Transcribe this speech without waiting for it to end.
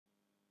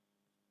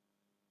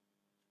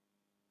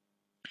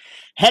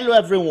Hello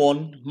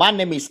everyone, my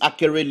name is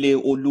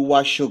Akerele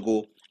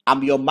Oluwashogo.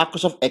 I'm your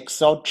Microsoft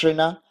Excel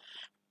trainer.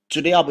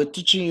 Today I'll be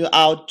teaching you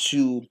how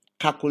to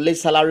calculate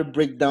salary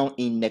breakdown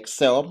in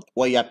Excel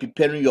while you are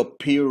preparing your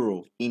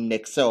payroll in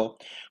Excel.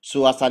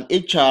 So as an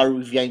HR,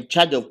 if you're in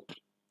charge of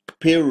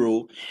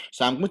payroll,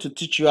 so I'm going to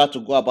teach you how to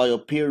go about your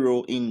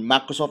payroll in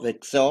Microsoft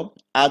Excel,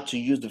 how to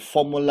use the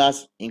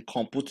formulas in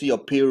computing your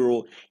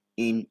payroll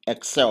in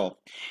Excel.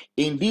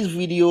 In these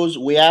videos,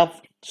 we have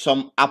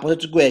some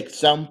hypothetical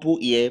example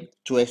here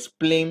to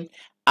explain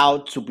how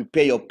to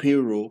prepare your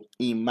payroll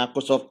in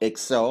Microsoft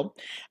Excel.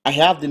 I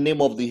have the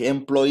name of the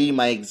employee in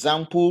my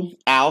example.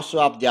 I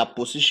also have their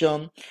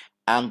position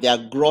and their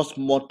gross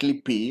monthly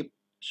pay.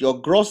 So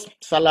your gross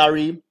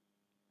salary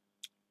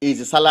is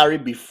the salary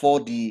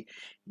before the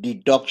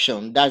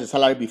deduction. That's the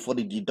salary before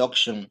the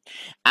deduction.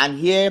 And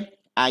here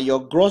are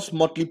your gross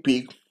monthly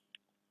pay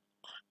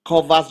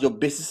covers your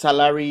basic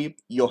salary,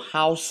 your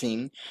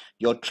housing,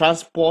 your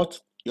transport,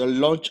 your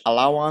lunch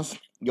allowance,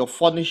 your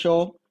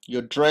furniture,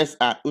 your dress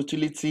and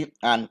utility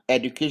and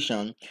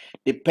education,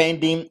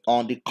 depending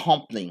on the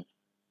company.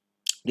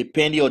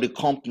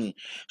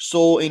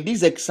 So in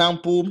this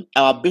example,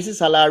 our basic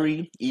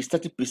salary is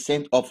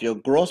 30% of your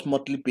gross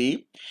monthly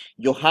pay,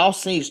 your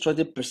housing is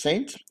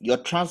 20%, your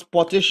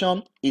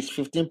transportation is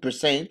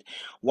 15%,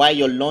 while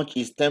your lunch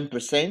is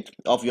 10%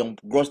 of your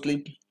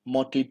grossly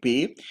monthly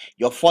pay,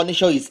 your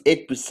furniture is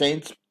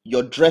 8%,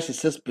 your dress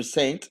is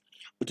 6%,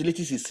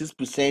 utilities is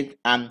 6%,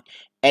 and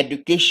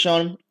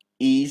education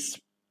is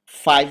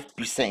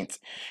 5%.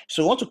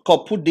 So we want to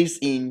put this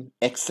in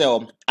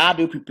Excel. How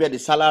do you prepare the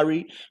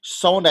salary?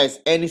 Someone that is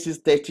earning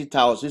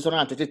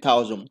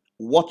 630,000,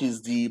 what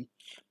is the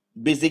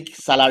basic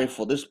salary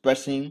for this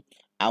person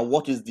and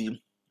what is the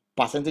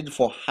percentage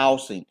for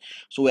housing?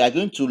 So we are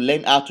going to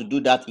learn how to do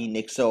that in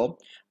Excel.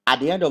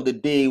 At the end of the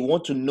day, we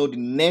want to know the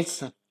net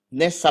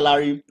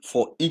salary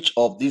for each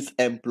of these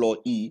employee.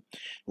 We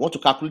want to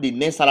calculate the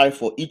net salary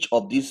for each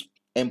of these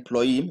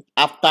employee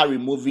after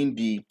removing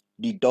the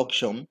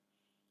deduction,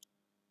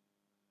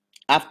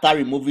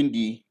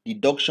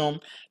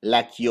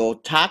 like your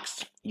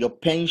tax, your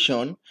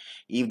pension.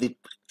 If the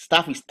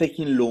staff is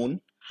taking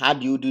loan, how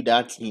do you do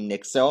that in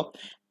Excel?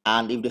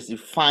 And if there's a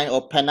fine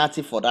or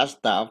penalty for that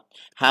staff,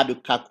 how do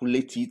you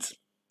calculate it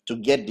to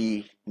get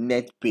the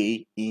net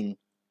pay in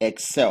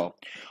Excel?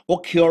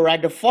 Okay, all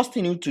right. The first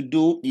thing you need to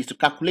do is to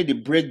calculate the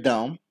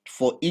breakdown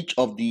for each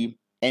of the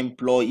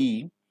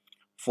employee.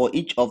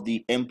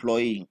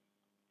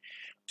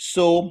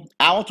 So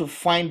I want to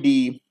find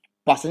the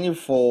percentage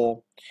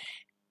for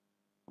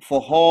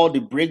all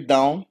the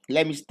breakdown.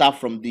 Let me start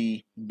from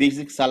the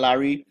basic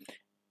salary.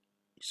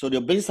 So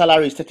the basic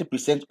salary is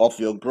 30% of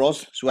your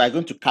gross. So we are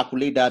going to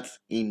calculate that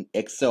in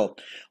Excel.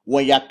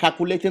 When you are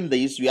calculating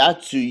this, you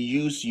have to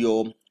use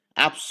your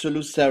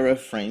absolute cell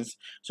reference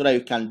so that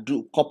you can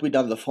copy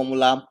down the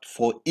formula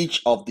for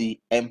each of the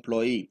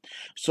employee.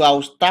 So I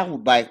will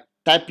start by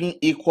typing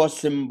equal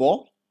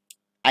symbol.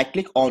 I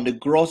click on the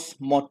gross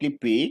monthly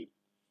pay.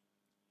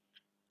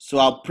 So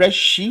I'll press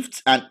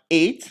Shift and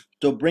 8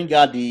 to bring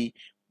out the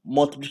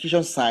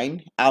multiplication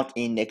sign out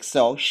in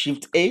Excel,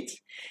 Shift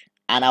 8,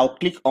 and I'll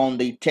click on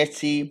the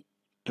 30%.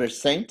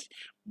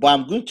 But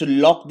I'm going to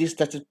lock this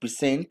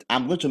 30%.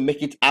 I'm going to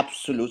make it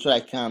absolute so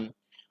I can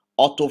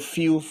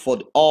autofill for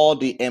all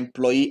the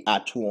employee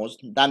at once.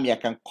 That means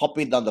I can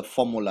copy down the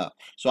formula.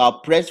 So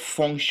I'll press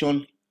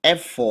function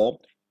F4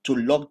 to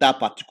lock that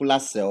particular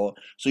cell.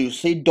 So you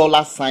see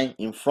 $sign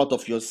in front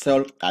of your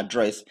cell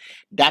address.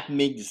 That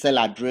makes the cell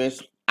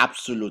address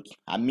absolute,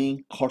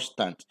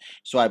 constant.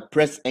 So I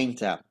press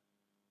enter.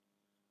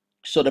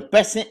 So the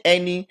person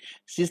earning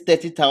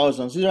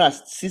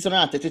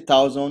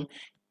 630,000,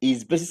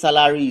 his basic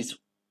salary is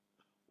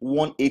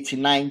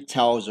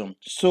 189,000.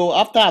 So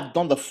after I've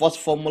done the first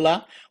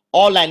formula,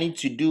 all I need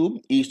to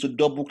do is to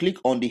double click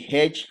on the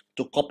hedge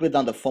to copy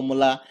down the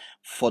formula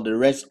for the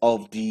rest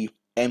of the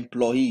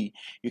employee.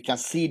 You can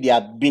see their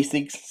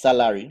basic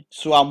salary.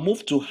 So I'll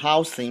move to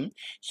housing.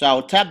 So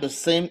I'll type the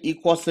same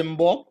equal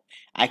symbol.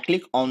 I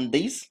click on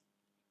this,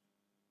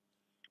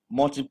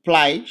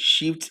 multiply,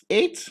 Shift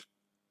 8.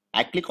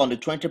 I click on the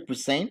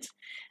 20%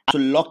 to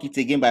lock it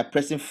again by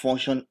pressing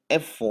function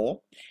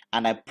F4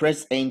 and I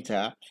press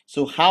enter.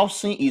 So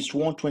housing is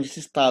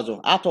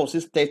 126,000. Out of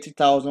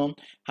 630,000,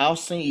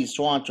 housing is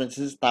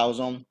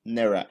 126,000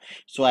 naira.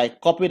 So I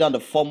copy down the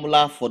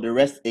formula for the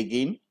rest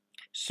again.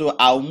 So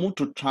I'll move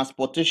to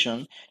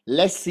transportation.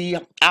 Let's see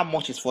how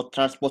much is for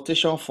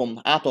transportation from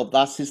out of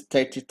that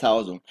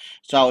 630,000.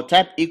 So I'll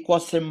type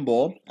equal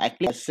symbol. I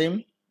click the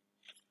same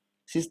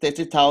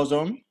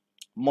 630,000,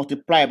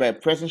 multiply by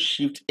pressing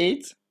Shift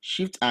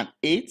and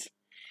 8,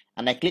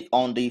 and I click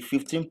on the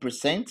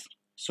 15%.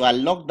 So I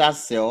lock that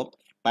cell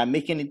by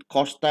making it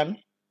constant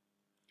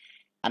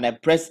and I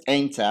press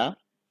enter.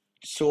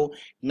 So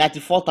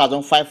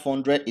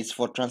 94,500 is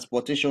for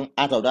transportation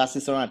out of that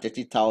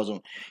 630,000.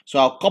 So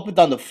I'll copy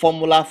down the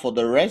formula for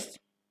the rest.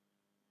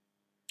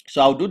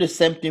 So I'll do the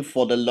same thing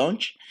for the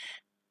lunch.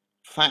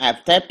 Fine,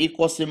 I've typed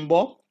equal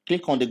symbol,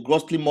 click on the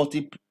grossly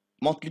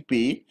monthly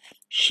pay,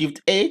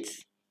 shift 8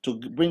 to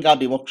bring out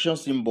the multiplication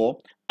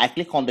symbol. I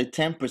click on the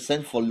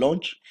 10% for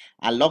lunch.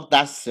 I lock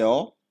that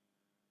cell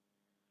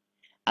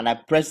and I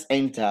press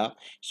enter.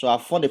 So I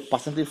found the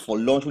percentage for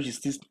lunch, which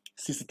is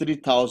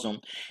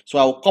 63,000. So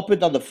I will copy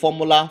down the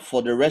formula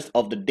for the rest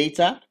of the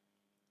data.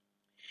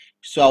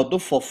 So I'll do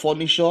for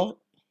furniture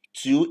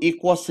to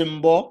equal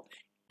symbol,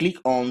 click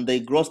on the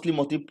grossly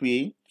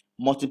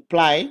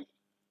multiply,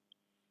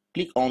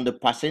 click on the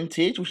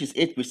percentage, which is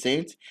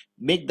 8%,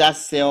 make that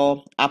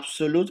cell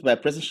absolute by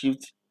pressing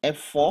shift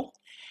F4,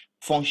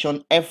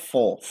 function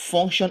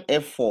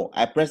F4,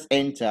 I press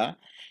enter.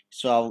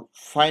 So I'll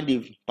find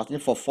the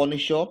percentage for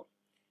furniture.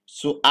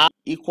 So add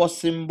equal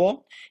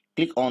symbol,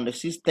 click on the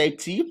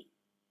 630,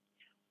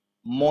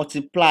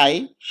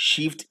 multiply,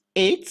 shift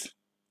 8,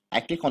 I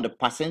click on the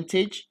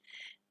percentage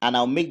and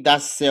I'll make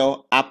that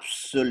cell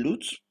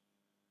absolute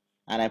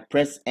and I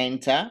press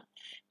enter.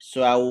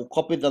 So I will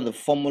copy down the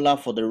formula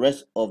for the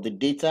rest of the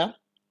data.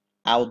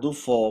 I'll do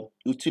for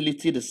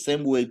utility the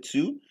same way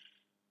too.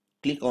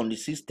 Click on the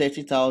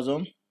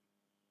 630,000,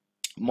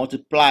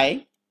 multiply,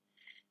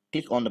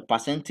 click on the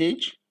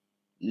percentage,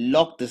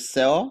 lock the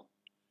cell,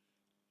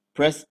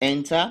 press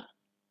enter,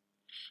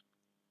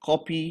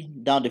 copy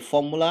down the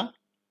formula.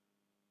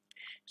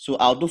 So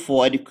I'll do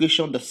for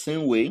education the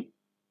same way.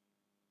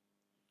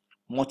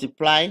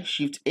 Multiply,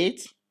 shift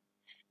 8,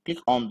 click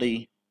on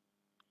the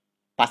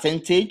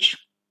percentage,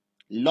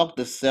 lock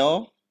the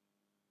cell,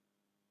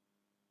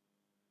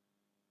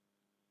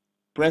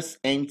 press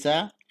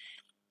enter,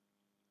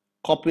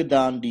 copy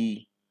down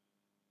the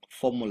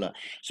formula.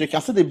 So you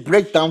can see the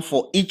breakdown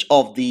for each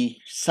of the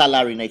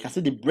salary. Now you can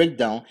see the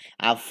breakdown.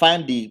 I'll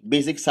find the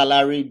basic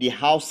salary, the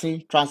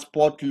housing,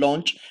 transport,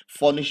 lunch,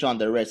 furniture,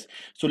 and the rest.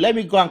 So let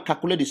me go and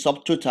calculate the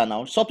subtotal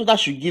now. Subtotal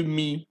should give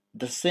me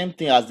the same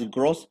thing as the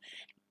gross.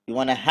 You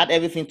want to add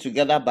everything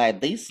together by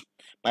this,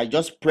 by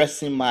just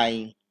pressing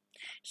my,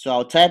 so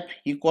I'll type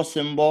equal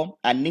symbol.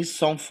 I need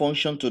some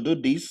function to do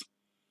this.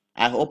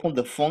 I open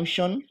the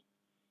function.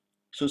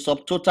 So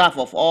subtotal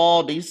of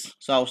all this.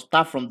 So I'll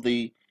start from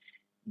the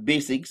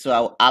basic. So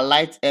I'll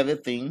highlight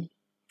everything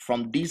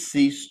from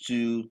DCs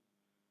to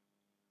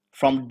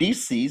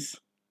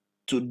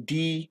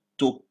D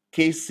to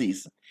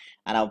cases,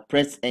 and I'll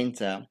press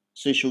enter.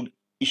 So it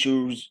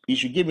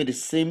should give me the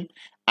same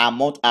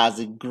amount as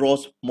the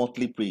gross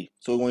monthly pay.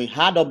 So when you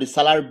add up the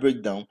salary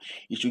breakdown,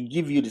 it should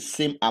give you the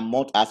same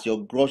amount as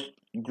your gross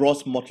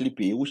monthly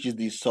pay, which is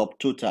the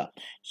subtotal.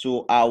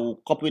 So I will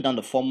copy down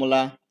the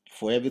formula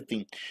for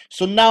everything.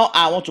 So now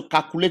I want to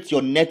calculate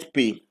your net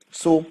pay.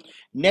 So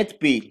net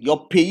pay,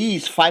 your payee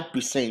is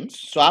 5%.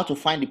 So I have to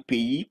find the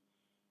payee,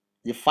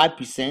 the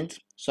 5%.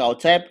 So I'll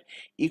type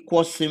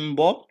equal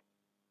symbol.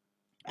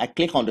 I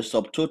click on the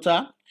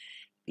subtotal.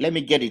 Let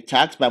me get the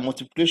tax by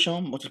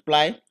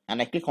multiply,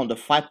 and I click on the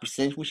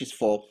 5%, which is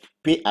for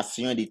pay as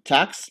you earn the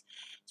tax.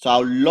 So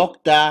I'll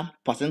lock that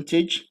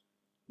percentage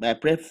by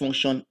press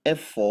function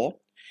F4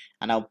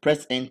 and I'll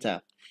press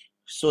enter.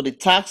 So the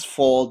tax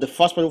for the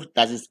first person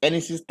that is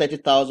earning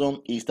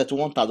 30,000 is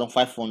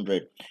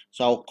 31,500.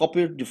 So I'll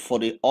copy for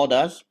the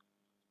others.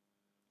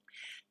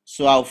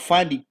 So I'll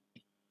find the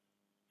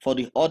for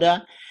the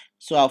order.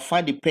 So I'll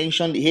find the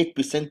pension, the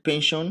 8%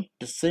 pension,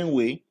 the same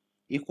way,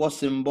 equal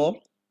symbol.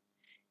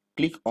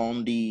 Click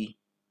on the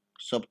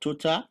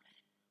subtotal,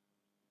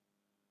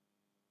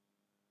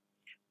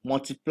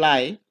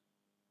 multiply,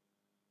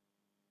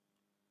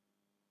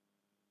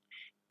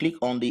 click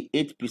on the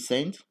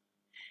 8%,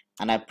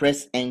 and I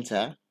press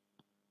enter.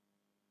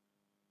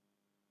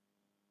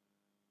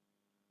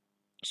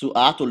 So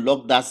I have to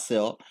lock that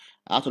cell.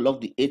 I have to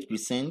lock the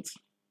 8%.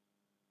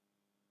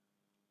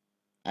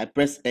 I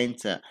press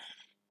enter.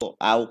 So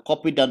I will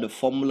copy down the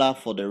formula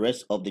for the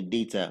rest of the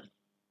data.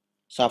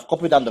 So I've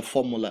copied down the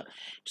formula.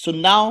 So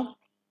now,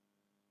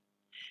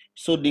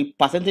 so the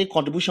percentage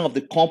contribution of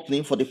the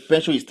company for the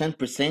pension is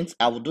 10%.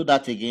 I will do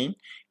that again.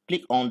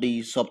 Click on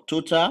the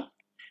subtotal,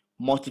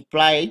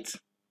 multiply it,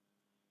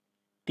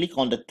 click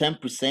on the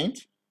 10%,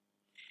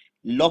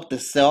 lock the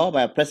cell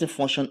by pressing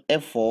function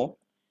F4,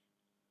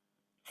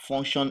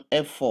 function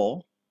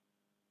F4,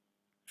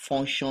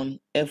 function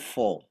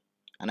F4,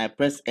 and I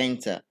press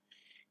enter.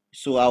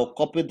 So I'll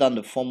copy down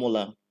the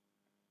formula.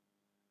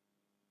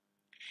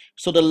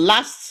 So the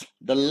last,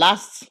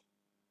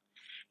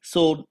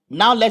 so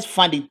now let's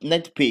find the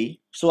net pay.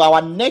 So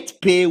our net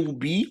pay will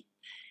be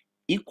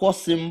equal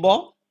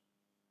symbol.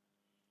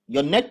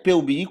 Your net pay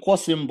will be equal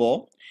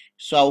symbol.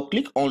 So I'll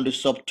click on the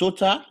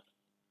subtotal.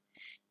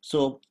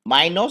 So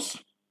minus,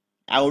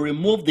 I will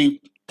remove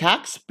the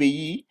tax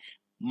payee,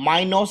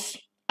 minus,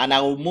 and I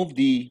will remove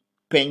the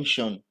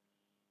pension.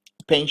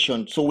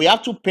 So we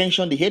have to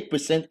pension, the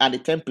 8% and the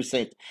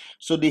 10%.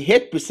 So the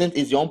 8%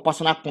 is your own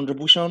personal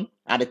contribution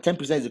and the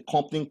 10% is the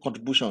company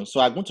contribution.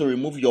 So I'm going to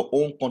remove your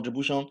own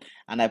contribution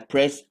and I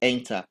press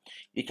enter.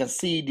 You can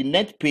see the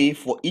net pay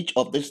for each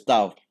of the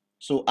staff.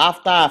 So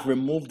after I've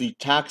removed the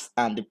tax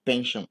and the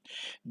pension,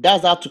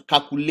 that's how to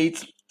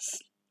calculate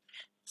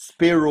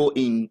payroll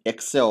in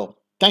Excel.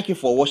 Thank you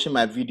for watching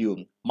my video.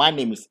 My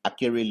name is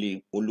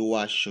Akerele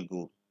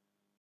Oluwashogo.